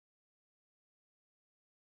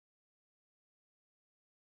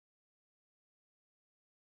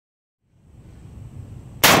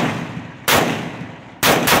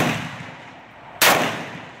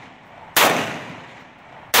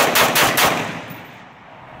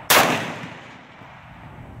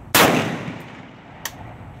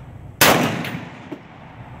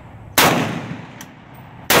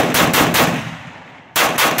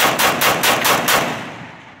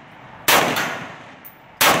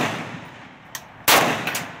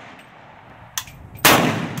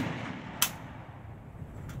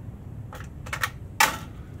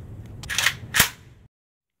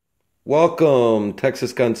Welcome,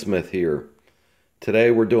 Texas Gunsmith here.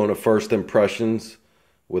 Today we're doing a first impressions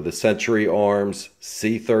with a Century Arms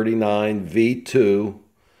C39V2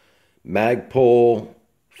 Magpul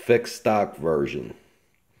fixed stock version.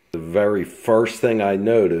 The very first thing I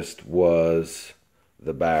noticed was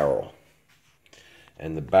the barrel.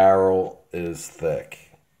 And the barrel is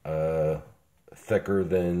thick. Thicker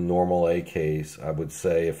than normal AKs. I would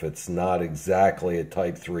say if it's not exactly a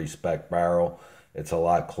Type 3 spec barrel, it's a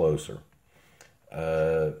lot closer.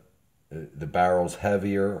 The barrel's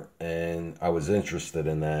heavier, and I was interested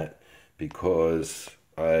in that because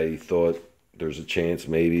I thought there's a chance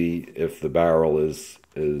maybe if the barrel is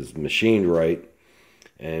machined right,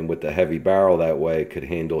 and with the heavy barrel that way, it could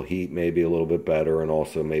handle heat maybe a little bit better and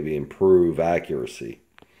also maybe improve accuracy.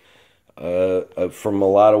 From a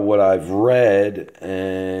lot of what I've read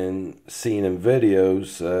and seen in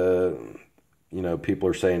videos, people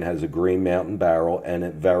are saying it has a Green Mountain barrel, and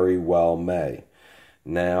it very well may.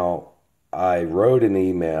 Now, I wrote an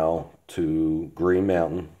email to Green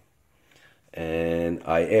Mountain, and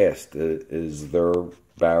I asked, is there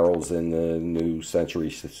barrels in the new Century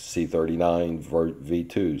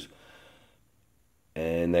C39V2s?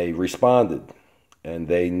 And they responded, and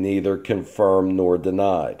they neither confirmed nor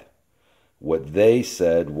denied. What they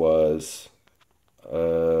said was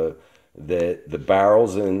that the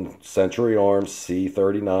barrels in Century Arms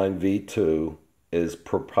C39V2 is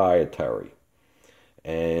proprietary.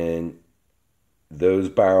 And those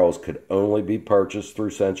barrels could only be purchased through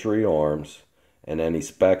Century Arms, and any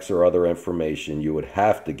specs or other information you would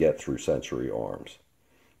have to get through Century Arms.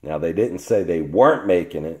 Now, they didn't say they weren't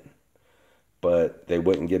making it, but they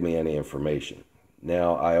wouldn't give me any information.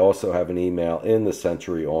 Now, I also have an email in the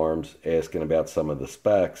Century Arms asking about some of the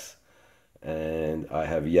specs, and I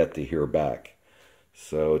have yet to hear back.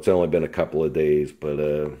 So it's only been a couple of days, but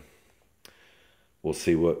we'll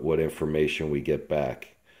see what information we get back.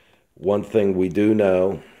 One thing we do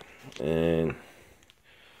know, and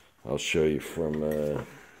I'll show you from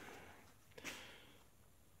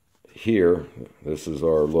here. This is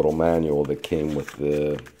our little manual that came with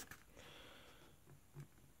the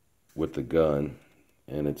gun,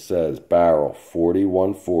 and it says barrel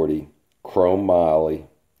 4140 chrome moly,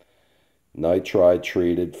 nitride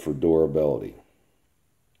treated for durability.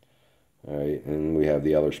 All right, and we have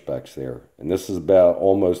the other specs there. And this is about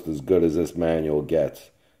almost as good as this manual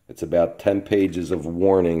gets. It's about 10 pages of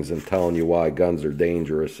warnings and telling you why guns are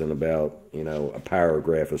dangerous, and about, a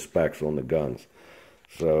paragraph of specs on the guns.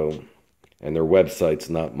 So, and their website's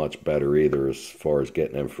not much better either as far as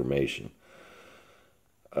getting information.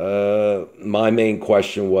 My main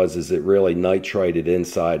question was, is it really nitrided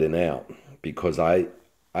inside and out? Because I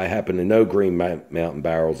happen to know Green Mountain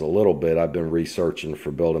barrels a little bit. I've been researching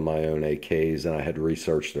for building my own AKs, and I had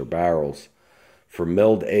researched their barrels. For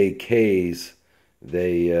milled AKs,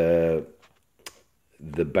 the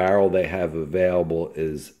barrel they have available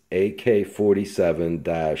is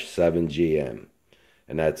AK-47-7GM,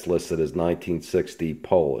 and that's listed as 1960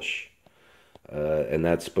 Polish. And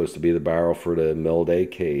that's supposed to be the barrel for the milled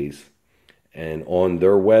AKs. And on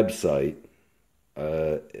their website,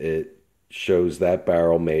 it shows that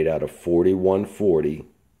barrel made out of 4140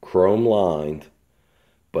 chrome lined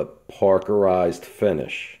but parkerized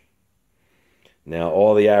finish. Now,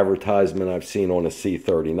 all the advertisement I've seen on a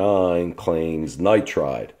C39 claims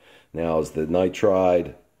nitride. Now, is the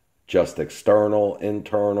nitride just external,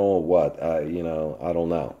 internal, what? I don't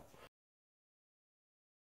know.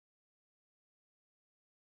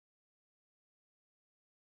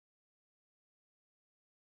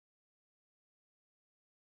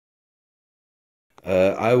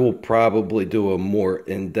 I will probably do a more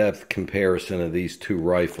in-depth comparison of these two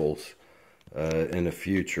rifles in the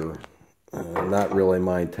future. Not really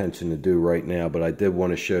my intention to do right now, but I did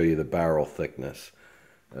want to show you the barrel thickness,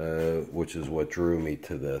 which is what drew me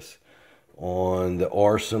to this. On the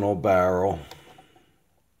Arsenal barrel,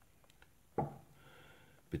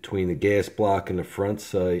 between the gas block and the front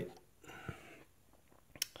sight,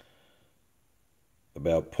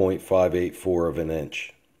 about 0.584 of an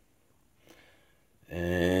inch.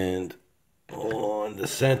 And on the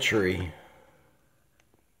Century,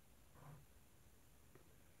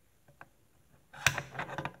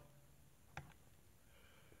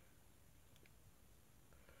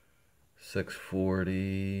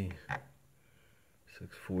 .640,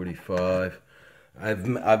 645.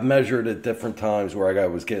 I've measured at different times where I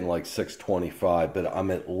was getting like 625, but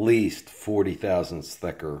I'm at least 40 thousandths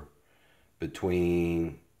thicker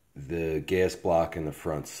between the gas block and the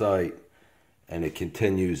front sight. And it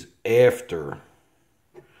continues after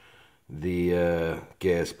the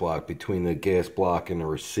gas block, between the gas block and the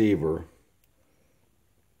receiver.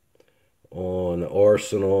 On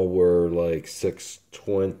Arsenal were like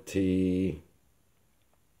 620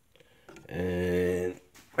 and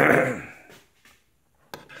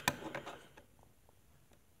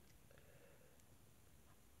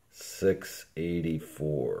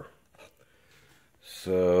 684.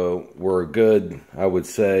 So we're good, I would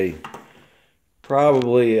say.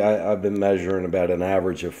 Probably I've been measuring about an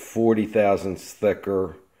average of 40 thousandths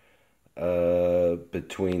thicker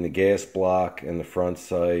between the gas block and the front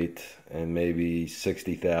sight, and maybe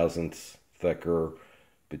 60 thousandths thicker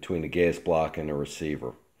between the gas block and the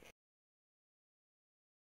receiver.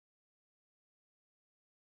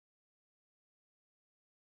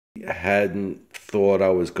 I hadn't thought I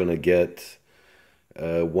was going to get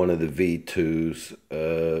one of the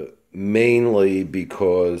V2s, mainly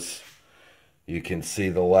because you can see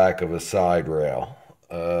the lack of a side rail.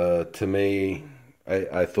 To me,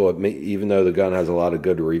 I thought even though the gun has a lot of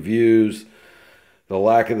good reviews, the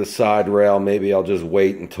lack of the side rail, maybe I'll just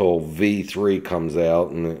wait until V3 comes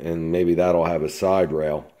out and maybe that'll have a side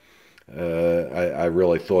rail. I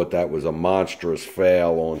really thought that was a monstrous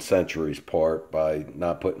fail on Century's part by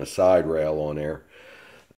not putting a side rail on there.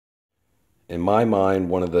 In my mind,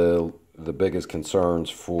 one of the biggest concerns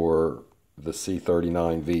for the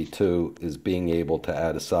C39V2 is being able to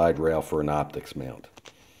add a side rail for an optics mount.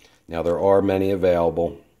 Now, there are many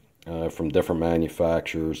available from different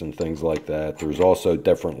manufacturers and things like that. There's also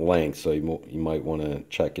different lengths, so you might want to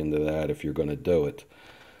check into that if you're going to do it.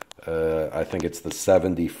 I think it's the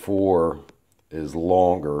 74 is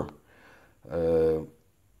longer, and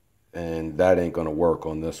that ain't going to work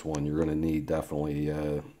on this one. You're going to need definitely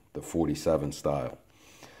the 47 style.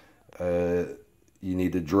 You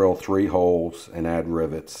need to drill 3 holes and add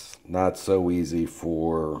rivets. Not so easy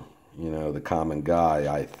for, the common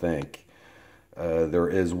guy, I think. There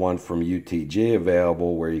is one from UTG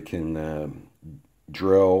available where you can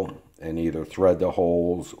drill and either thread the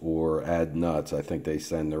holes or add nuts. I think they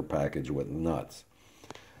send their package with nuts.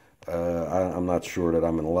 I'm not sure that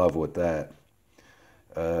I'm in love with that.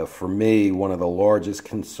 For me, one of the largest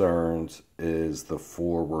concerns is the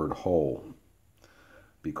forward hole,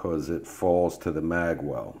 because it falls to the mag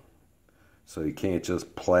well. So you can't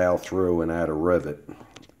just plow through and add a rivet.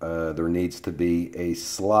 There needs to be a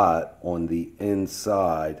slot on the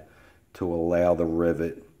inside to allow the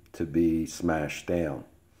rivet to be smashed down.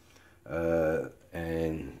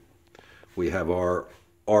 And we have our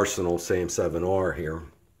Arsenal SAM-7R here,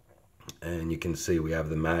 and you can see we have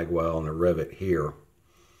the mag well and the rivet here.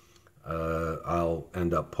 I'll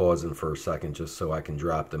end up pausing for a second just so I can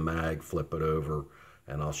drop the mag, flip it over,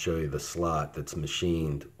 and I'll show you the slot that's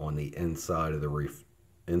machined on the inside of the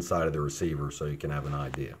receiver so you can have an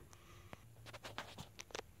idea.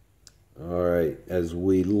 All right, as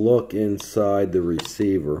we look inside the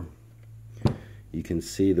receiver, you can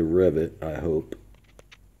see the rivet, I hope.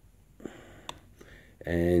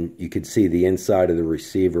 And you can see the inside of the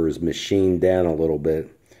receiver is machined down a little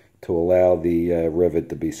bit to allow the rivet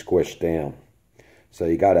to be squished down. So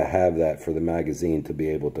you got to have that for the magazine to be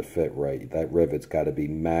able to fit right. That rivet's got to be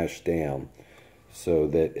mashed down so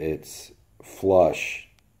that it's flush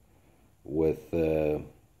with the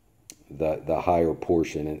higher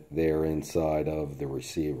portion there inside of the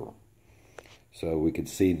receiver. So we could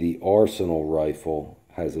see the Arsenal rifle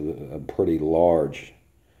has a pretty large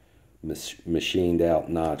machined out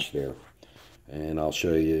notch there. And I'll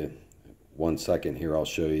show you, 1 second here, I'll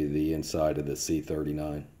show you the inside of the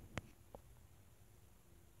C39.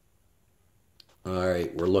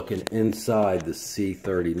 Alright, we're looking inside the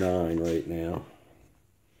C39 right now.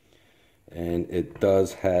 And it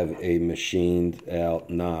does have a machined out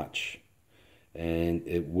notch. And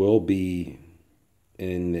it will be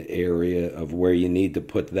in the area of where you need to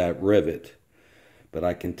put that rivet. But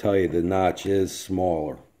I can tell you the notch is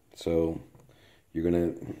smaller. So you're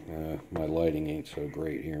going to, my lighting ain't so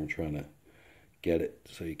great here. I'm trying to get it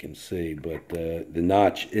so you can see. But the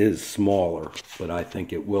notch is smaller. But I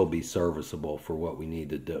think it will be serviceable for what we need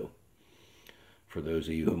to do. For those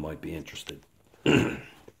of you who might be interested.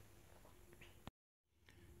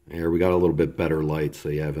 Here we got a little bit better light so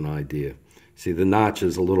you have an idea. See, the notch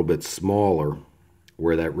is a little bit smaller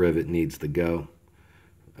where that rivet needs to go.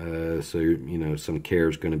 So, some care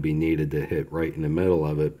is going to be needed to hit right in the middle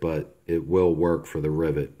of it, but it will work for the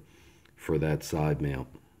rivet for that side mount.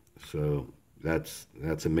 So that's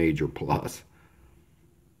a major plus.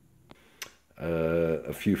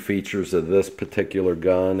 A few features of this particular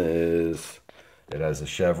gun is it has a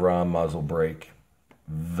chevron muzzle brake.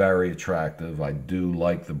 Very attractive. I do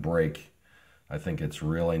like the brake. I think it's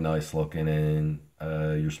really nice looking, and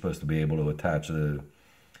you're supposed to be able to attach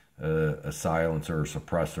a silencer or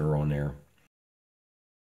suppressor on there.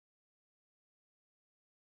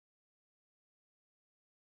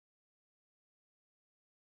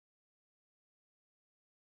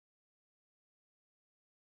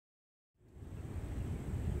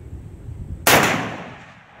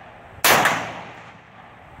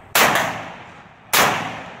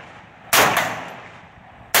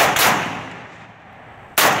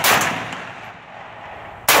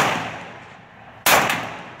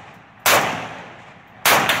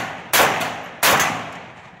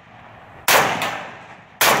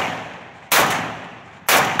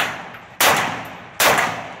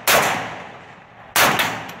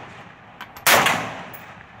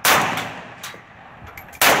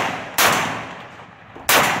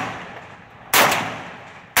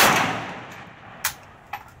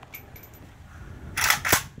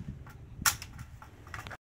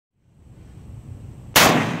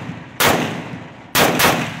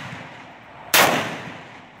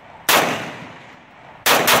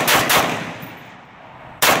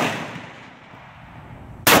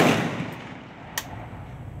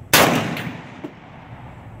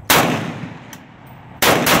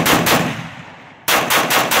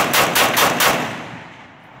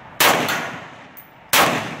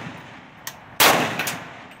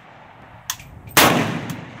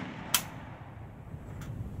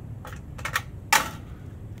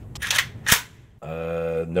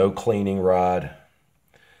 No cleaning rod.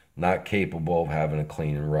 Not capable of having a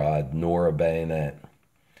cleaning rod, nor a bayonet.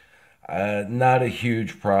 Not a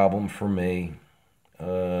huge problem for me.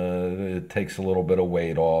 It takes a little bit of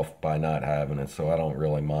weight off by not having it, so I don't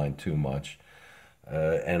really mind too much.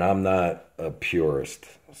 And I'm not a purist,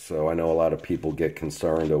 so I know a lot of people get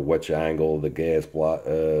concerned of which angle the gas block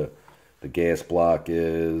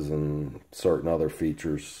is and certain other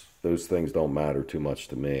features. Those things don't matter too much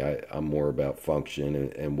to me. I'm more about function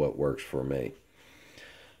and what works for me.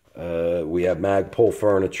 We have Magpul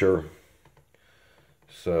furniture.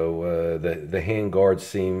 So the hand guards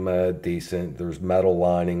seem decent. There's metal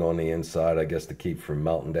lining on the inside, I guess, to keep from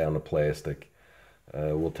melting down the plastic.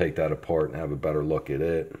 We'll take that apart and have a better look at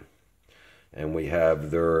it. And we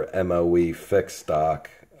have their MOE fixed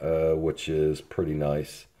stock, which is pretty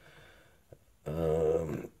nice.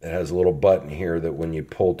 It has a little button here that when you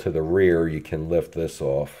pull to the rear, you can lift this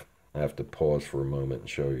off. I have to pause for a moment and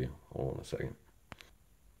show you. Hold on a second.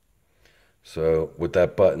 So with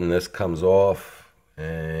that button, this comes off.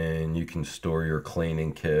 And you can store your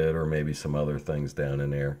cleaning kit or maybe some other things down in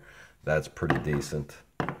there. That's pretty decent.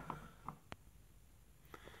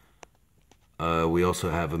 We also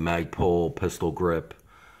have a Magpul pistol grip.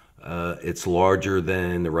 It's larger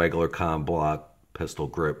than the regular Block pistol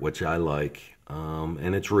grip, which I like.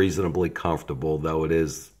 And it's reasonably comfortable, though it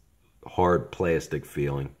is hard plastic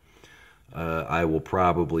feeling. I will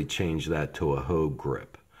probably change that to a Hogue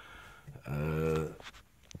grip.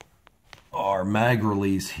 Our mag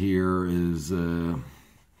release here is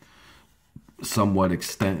somewhat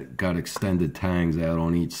got extended tangs out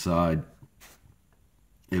on each side.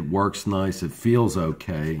 It works nice. It feels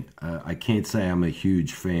okay. I can't say I'm a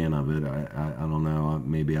huge fan of it. I don't know.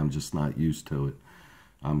 Maybe I'm just not used to it.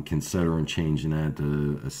 I'm considering changing that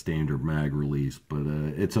to a standard mag release, but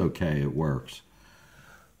it's okay. It works.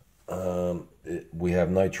 We have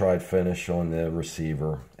nitride finish on the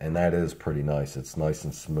receiver, and that is pretty nice. It's nice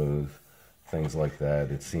and smooth. Things like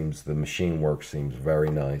that. It seems the machine work seems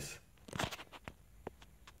very nice.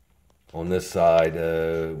 On this side,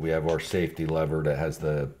 we have our safety lever that has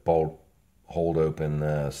the bolt hold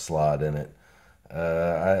open slot in it.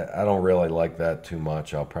 I don't really like that too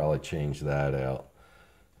much. I'll probably change that out.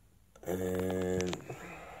 And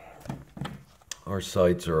our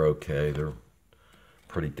sights are okay. They're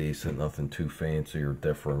pretty decent. Nothing too fancy or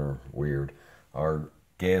different or weird. Our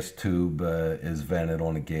gas tube is vented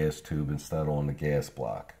on a gas tube instead of on the gas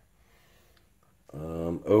block.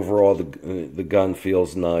 Overall, the gun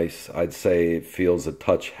feels nice. I'd say it feels a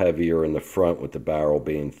touch heavier in the front with the barrel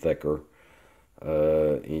being thicker.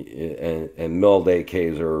 And milled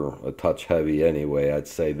AKs are a touch heavy anyway. I'd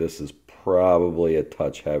say this is probably a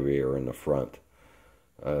touch heavier in the front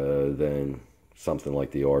than something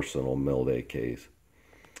like the Arsenal milled AKs.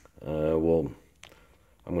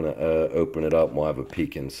 I'm going to open it up and we'll have a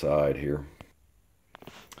peek inside here.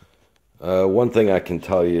 One thing I can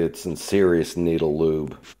tell you, it's in serious need of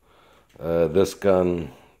lube. This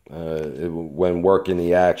gun, when working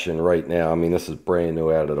the action right now, I mean, this is brand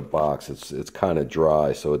new out of the box. It's kind of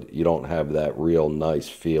dry, so you don't have that real nice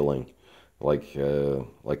feeling like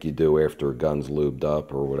you do after a gun's lubed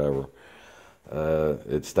up or whatever.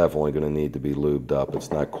 It's definitely going to need to be lubed up.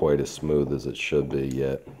 It's not quite as smooth as it should be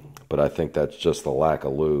yet. But I think that's just the lack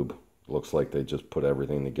of lube. Looks like they just put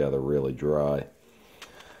everything together really dry.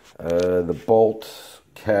 The bolt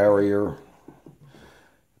carrier,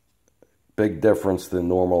 big difference than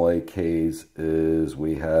normal AKs is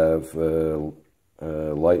we have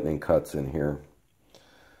lightning cuts in here.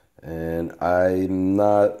 And I'm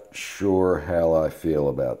not sure how I feel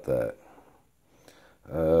about that.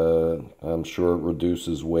 I'm sure it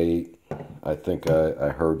reduces weight. I think I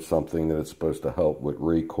heard something that it's supposed to help with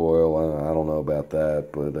recoil. I don't know about that,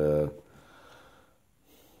 but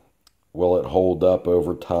will it hold up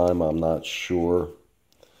over time? I'm not sure.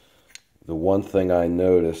 The one thing I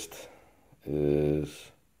noticed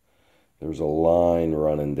is there's a line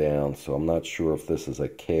running down, so I'm not sure if this is a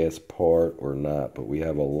cast part or not, but we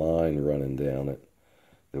have a line running down it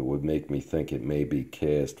that would make me think it may be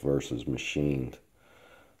cast versus machined.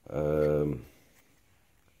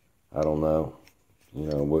 I don't know. You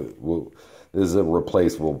know, this is a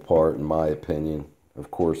replaceable part in my opinion. Of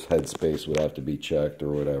course, headspace would have to be checked or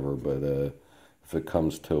whatever, but if it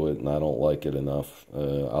comes to it and I don't like it enough,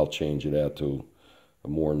 I'll change it out to a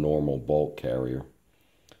more normal bolt carrier.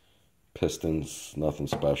 Pistons, nothing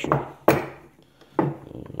special.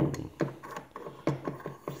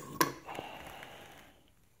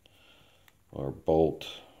 Our bolt.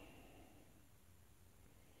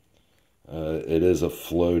 It is a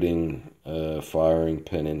floating firing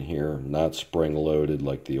pin in here, not spring-loaded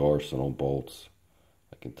like the Arsenal bolts.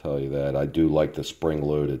 I can tell you that. I do like the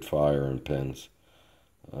spring-loaded firearm pins.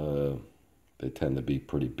 They tend to be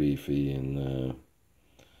pretty beefy, and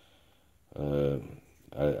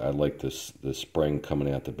I like the spring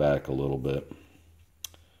coming out the back a little bit.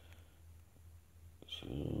 So,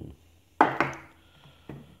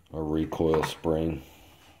 our recoil spring,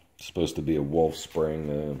 it's supposed to be a wolf spring,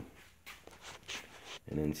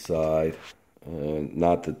 and inside,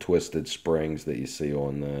 not the twisted springs that you see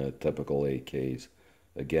on the typical AKs.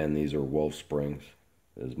 Again, these are wolf springs,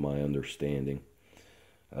 is my understanding.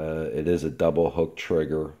 It is a double hook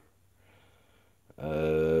trigger.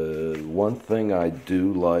 One thing I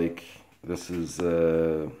do like, this is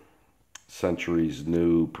Century's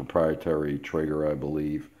new proprietary trigger, I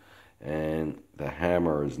believe, and the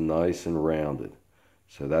hammer is nice and rounded,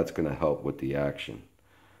 so that's going to help with the action.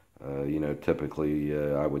 You know, typically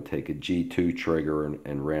I would take a G2 trigger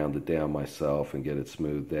and round it down myself and get it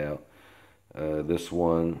smoothed out. This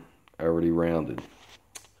one already rounded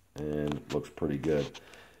and looks pretty good.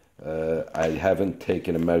 I haven't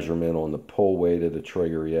taken a measurement on the pull weight of the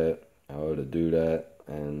trigger yet. I ought to do that,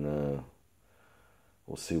 and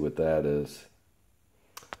we'll see what that is.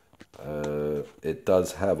 It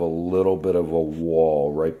does have a little bit of a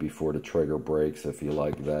wall right before the trigger breaks, if you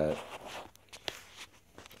like that.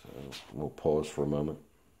 So we'll pause for a moment.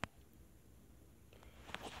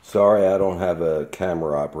 Sorry, I don't have a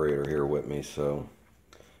camera operator here with me, so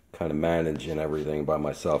kind of managing everything by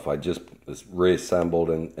myself. I just reassembled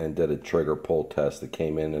and did a trigger pull test. It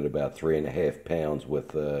came in at about 3.5 pounds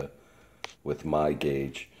with my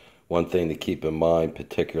gauge. One thing to keep in mind,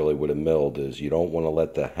 particularly with a milled, is you don't want to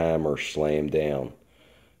let the hammer slam down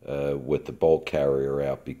with the bolt carrier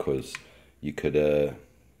out, because you could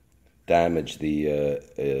damage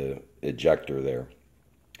the ejector there.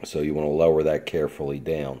 So you want to lower that carefully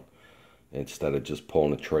down instead of just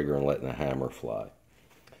pulling the trigger and letting the hammer fly.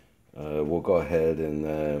 We'll go ahead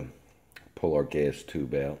and pull our gas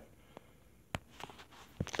tube out.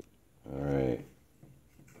 Alright,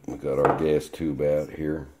 we got our gas tube out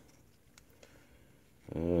here.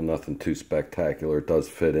 Nothing too spectacular. It does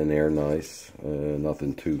fit in there nice.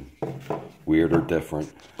 Nothing too weird or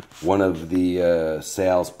different. One of the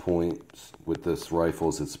sales points with this rifle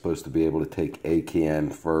is it's supposed to be able to take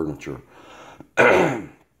AKM furniture.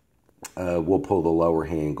 We'll pull the lower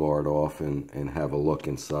handguard off and have a look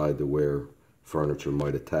inside to where furniture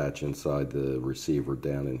might attach inside the receiver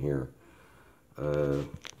down in here,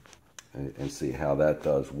 and see how that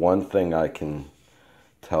does. One thing I can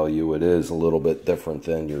tell you, it is a little bit different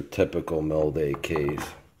than your typical milled AKs.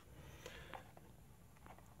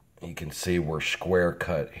 You can see we're square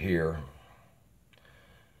cut here,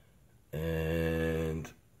 and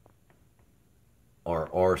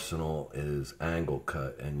our arsenal is angle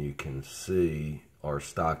cut, and you can see our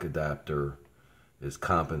stock adapter is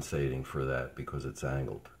compensating for that because it's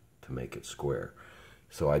angled to make it square.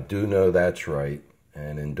 So I do know that's right,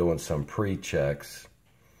 and in doing some pre-checks,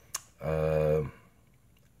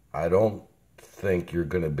 I don't think you're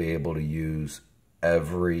going to be able to use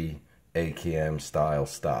every AKM style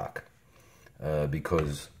stock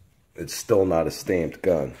because it's still not a stamped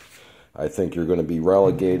gun. I think you're going to be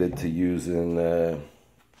relegated to using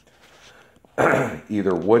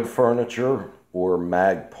either wood furniture or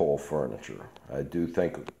Magpul furniture. I do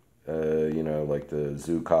think, you know, like the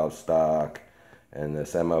Zukov stock and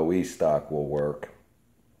this MOE stock will work,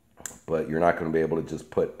 but you're not going to be able to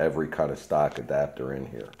just put every kind of stock adapter in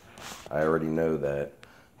here. I already know that.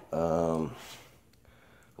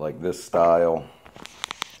 Like this style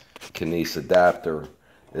Kines adapter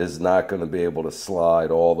is not going to be able to slide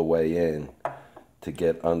all the way in to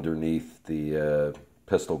get underneath the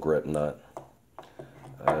pistol grip nut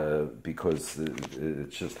because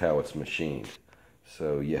it's just how it's machined.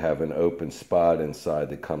 So you have an open spot inside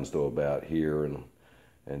that comes to about here, and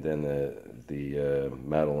then the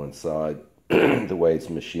metal inside, the way it's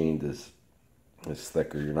machined is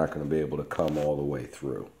thicker. You're not going to be able to come all the way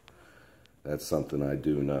through. That's something I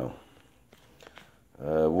do know.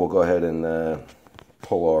 We'll go ahead and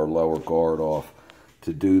pull our lower guard off.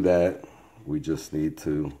 To do that, we just need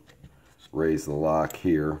to raise the lock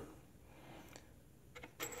here,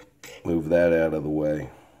 move that out of the way,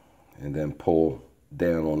 and then pull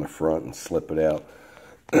down on the front and slip it out.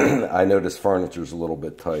 I know this furniture's a little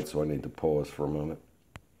bit tight, so I need to pause for a moment.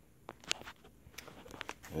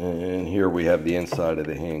 And here we have the inside of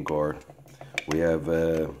the handguard. We have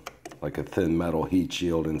like a thin metal heat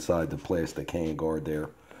shield inside the plastic handguard there.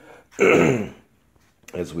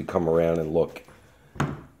 As we come around and look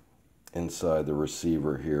inside the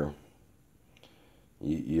receiver here,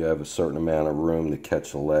 you have a certain amount of room to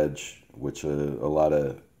catch the ledge, which a lot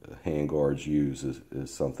of hand guards use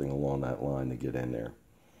is something along that line to get in there.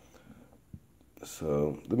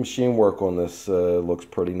 So the machine work on this looks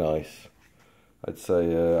pretty nice. I'd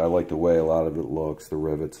say I like the way a lot of it looks. The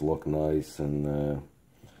rivets look nice, and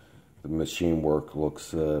the machine work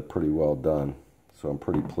looks pretty well done. So I'm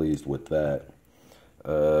pretty pleased with that.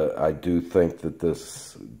 I do think that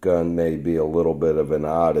this gun may be a little bit of an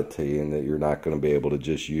oddity, and that you're not going to be able to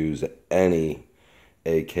just use any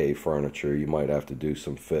AK furniture. You might have to do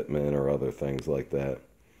some fitment or other things like that.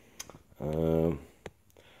 I'm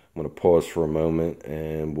going to pause for a moment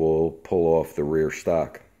and we'll pull off the rear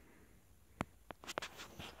stock.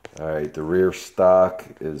 Alright, the rear stock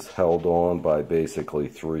is held on by basically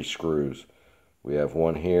 3 screws. We have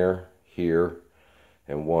one here, here,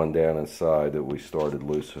 and one down inside that we started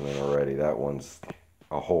loosening already. That one's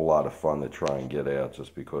a whole lot of fun to try and get out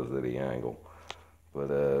just because of the angle.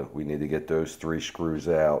 But we need to get those 3 screws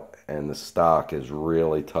out, and the stock is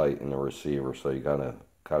really tight in the receiver, so you gotta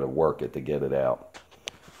kind of work it to get it out.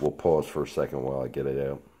 We'll pause for a second while I get it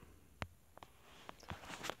out.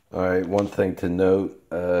 Alright, one thing to note,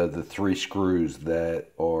 the 3 screws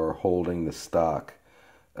that are holding the stock,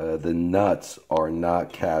 the nuts are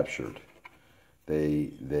not captured.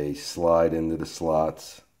 They slide into the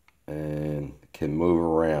slots and can move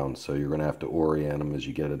around, so you're going to have to orient them as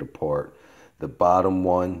you get it apart. The bottom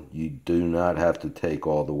one, you do not have to take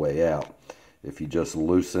all the way out. If you just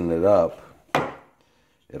loosen it up,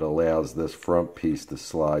 it allows this front piece to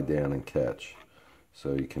slide down and catch.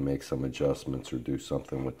 So you can make some adjustments or do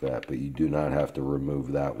something with that, but you do not have to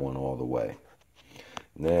remove that one all the way.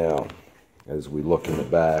 Now, as we look in the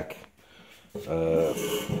back,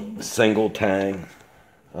 single tang,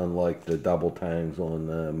 unlike the double tangs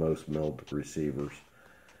on most milled receivers.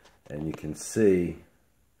 And you can see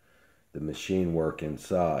the machine work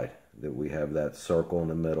inside, that we have that circle in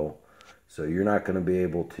the middle. So you're not going to be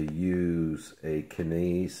able to use a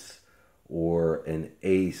Kines or an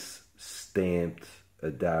Ace stamped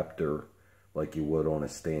adapter like you would on a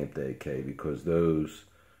stamped AK, because those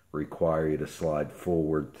require you to slide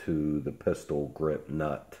forward to the pistol grip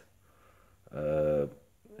nut.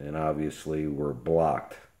 And obviously we're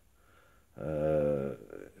blocked.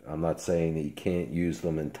 I'm not saying that you can't use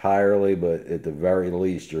them entirely, but at the very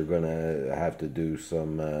least you're going to have to do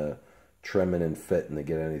some trimming and fitting to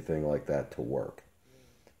get anything like that to work.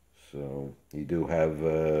 So you do have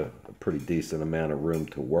a pretty decent amount of room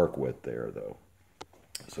to work with there, though.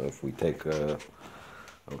 So if we take a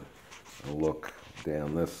look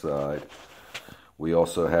down this side, we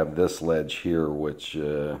also have this ledge here, which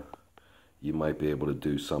you might be able to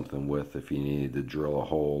do something with if you needed to drill a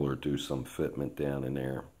hole or do some fitment down in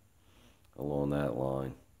there along that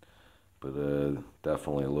line. But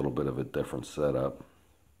definitely a little bit of a different setup.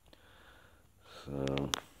 So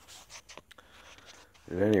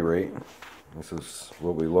at any rate, this is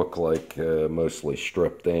what we look like mostly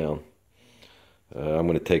stripped down. I'm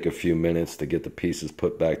going to take a few minutes to get the pieces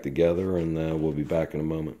put back together, and we'll be back in a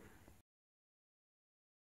moment.